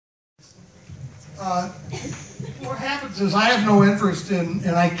what happens is I have no interest in,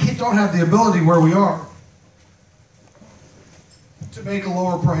 and I don't have the ability where we are to make a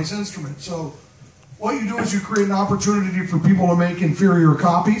lower price instrument. So what you do is you create an opportunity for people to make inferior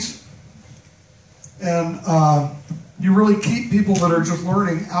copies, and you really keep people that are just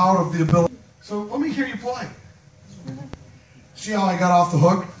learning out of the ability. So let me hear you play. See how I got off the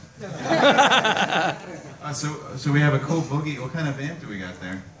hook? So we have a cool boogie. What kind of amp do we got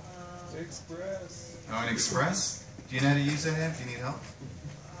there? Express. Oh, an Express? Do you know how to use that amp? Do you need help?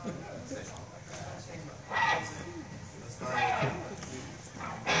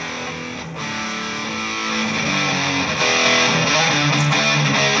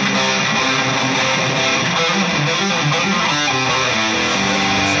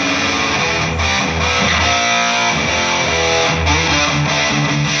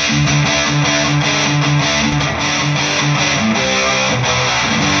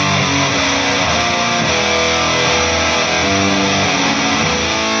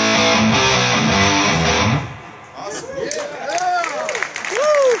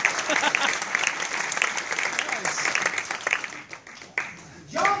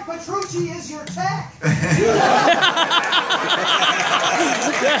 Petrucci is your tech.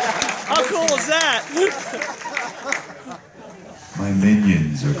 How cool is that? My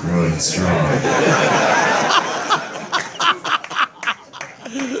minions are growing strong.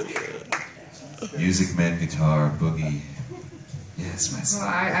 Music Man guitar, boogie. Yes, my son.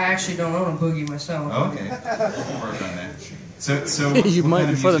 Well, I actually don't own a boogie myself. Okay, we'll work on that. So You might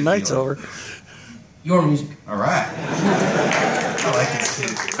before the night's over. Your music. All right. I like it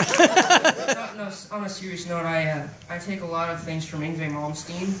too. No, on a serious note, I take a lot of things from Yngwie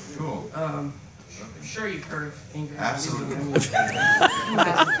Malmsteen. Cool. I'm sure you've heard of Yngwie. Absolutely.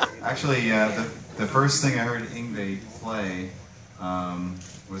 Actually, the first thing I heard Yngwie play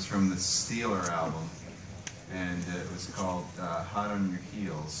was from the Steeler album, and it was called "Hot on Your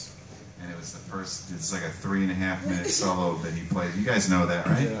Heels." And it was the first, it's like a 3.5-minute solo that he played. You guys know that,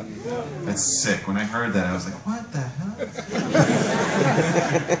 right? Yeah. That's sick. When I heard that, I was like, what the hell?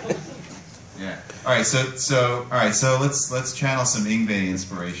 Yeah. All right, so let's channel some Yngwie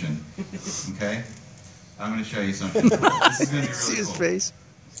inspiration. Okay? I'm going to show you something. This is going to be really See his cool. face.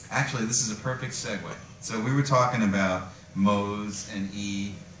 Actually, this is a perfect segue. So we were talking about modes and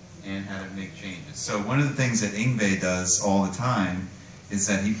E and how to make changes. So one of the things that Yngwie does all the time is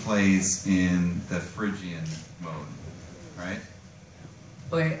that he plays in the Phrygian mode, right?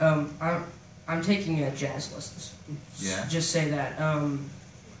 Wait, I'm taking jazz lessons. Yeah. Just say that.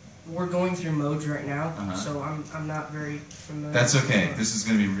 We're going through modes right now, Uh-huh. so I'm not very familiar. That's okay. This is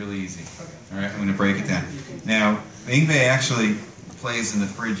going to be really easy. Okay. All right, I'm going to break it down. Now, Yngwie actually plays in the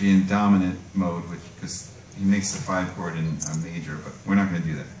Phrygian dominant mode, because he makes the 5 chord in a major, but we're not going to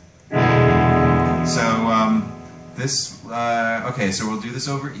do that. So, okay, so we'll do this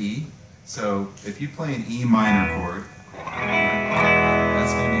over E. So if you play an E minor chord,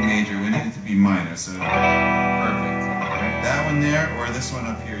 that's going to be major. We need it to be minor, so perfect. Right? That one there, or this one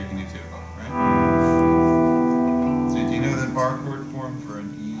up here, you can do too, right? So do you know the bar chord form for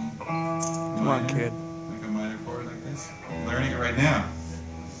an E minor? Come on, kid. Like a minor chord like this? Learning it right now.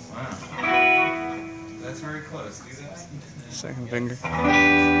 Wow. That's very close. Do that. Second finger.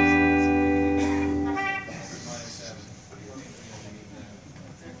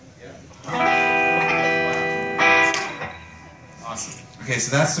 Awesome. Okay,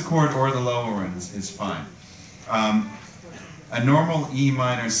 so that's the chord, or the lower one is fine. A normal E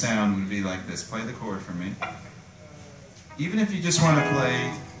minor sound would be like this. Play the chord for me. Even if you just want to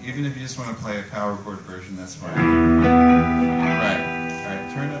play a power chord version, that's fine. Right. All right.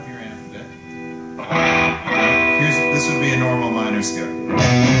 Turn up your amp a bit. This would be a normal minor scale.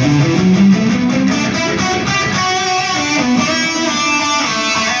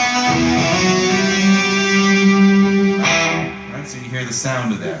 So you hear the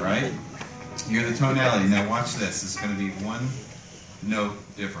sound of that, right? You hear the tonality. Now watch this. It's going to be one note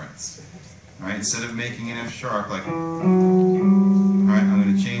difference. All right, instead of making an F sharp like, all right, I'm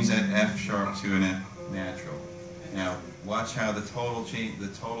going to change that F sharp to an F natural. Now watch how the total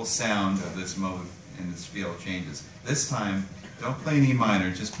sound of this mode and this feel changes. This time, don't play an E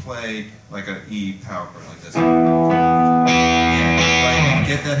minor. Just play like an E power chord like this. Yeah,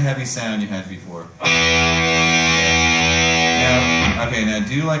 get that heavy sound you had before. Now, okay, now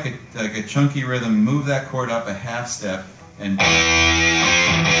do like a chunky rhythm. Move that chord up a half step and do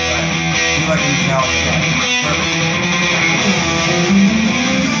like a metallic. Perfect.